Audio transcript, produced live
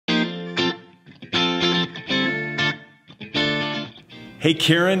Hey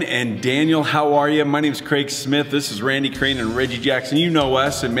Karyn and Daniel, how are you? My name is Craig Smith. This is Randy Crane and Reggie Jackson. You know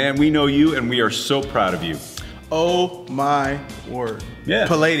us, and man, we know you, and we are so proud of you. Oh my word. Yeah.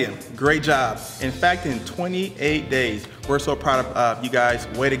 Palladium, great job. In fact, in 28 days, we're so proud of you guys.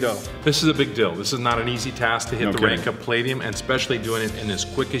 Way to go. This is a big deal. This is not an easy task to hit No the kidding. rank of Palladium, and especially doing it in as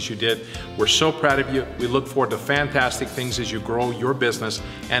quick as you did. We're so proud of you. We look forward to fantastic things as you grow your business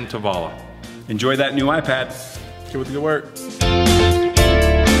and Tavala. Enjoy that new iPad. Keep with the good work.